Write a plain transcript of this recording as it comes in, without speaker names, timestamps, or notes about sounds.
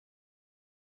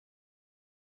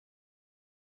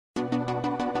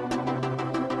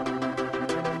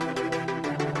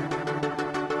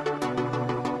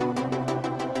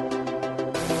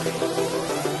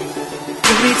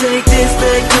take this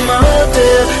back to my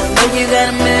hotel. Know you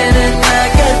got a man and I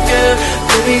got a girl.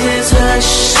 Baby, just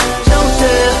hush, don't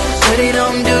tell. What he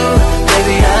don't do,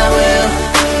 baby, I will.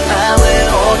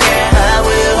 Oh yeah, I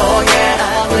will. Oh yeah,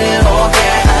 I will. Oh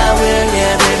yeah, I will.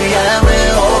 Yeah, baby, I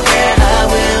will. Oh yeah, I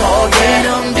will. Oh yeah,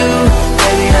 don't do,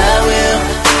 baby, I will.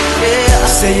 Yeah.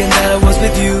 Saying that I was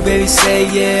with you, baby, say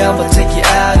yeah. I'ma take you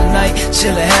out tonight,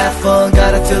 chill and have fun.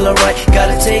 Gotta feel alright,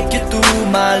 gotta take you through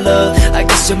my love. I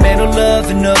guess your man don't love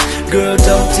enough. Girl,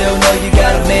 don't tell no, you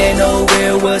got a man, oh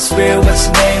real. What's real, what's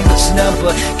your name, what's your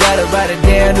number? Gotta write it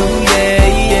down, ooh yeah,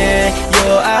 yeah.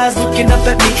 Your eyes looking up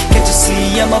at me, can't you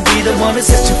see I'ma be the one that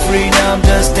sets you free? Now I'm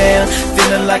just down,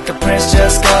 feeling like a prince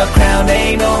just got crowned.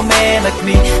 Ain't no man like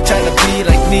me, trying to be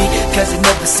like me, cause they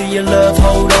never see your love,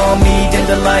 hold on me. Then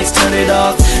the lights, turn it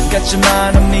off, got your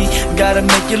mind on me, gotta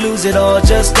make you lose it all.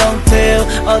 Just don't tell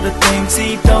other things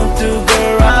he don't do,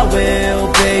 girl, I will.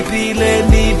 Baby, let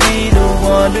me be the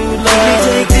one who loves. Let me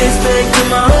take this back to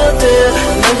my hotel.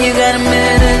 Know you got a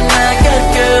man and I got a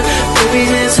girl. Baby,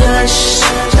 just hush,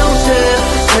 don't tell.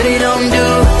 What he don't do,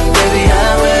 baby, I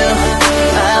will.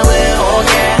 Oh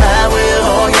yeah, I will.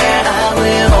 Oh yeah, I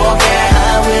will. Oh yeah,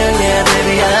 I will. Yeah,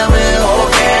 baby, I will. Oh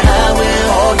yeah, I will.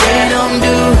 Oh yeah, don't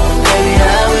do, baby,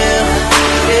 I will.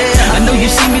 Yeah. I know you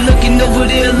see me looking over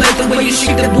there, like the way you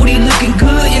shake that booty, looking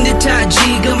good in the tie G.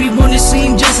 Got me wanna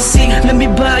sing just to see. Let me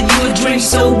buy you a drink.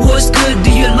 So what's good? Do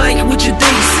you like what you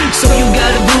think? So you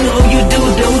got a boo? Oh you do?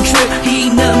 Don't trip. He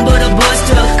ain't nothing but a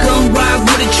buster. Come ride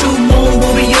with a true Hmong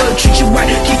warrior. Treat you right,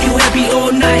 keep you happy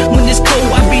all night. When it's cold,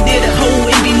 I be there to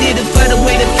hold and be near to fight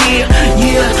away the fear.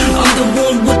 Yeah, I'm the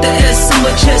one with the S on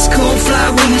my chest. Come fly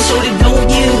with me so they don't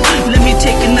yield. Let me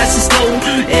take it nice and slow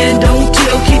and don't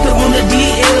tell. Keep it on the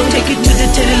DL. Take it to the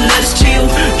tent and let's chill.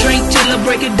 Drink till I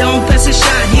break it down, pass a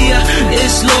shot here.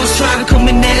 It's Lost Tribe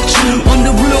coming at you. On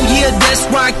the real, yeah, that's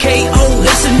right, KO,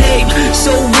 that's a name.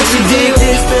 So what's the deal?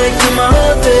 Take this back to my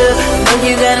hotel. Know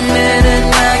you got a man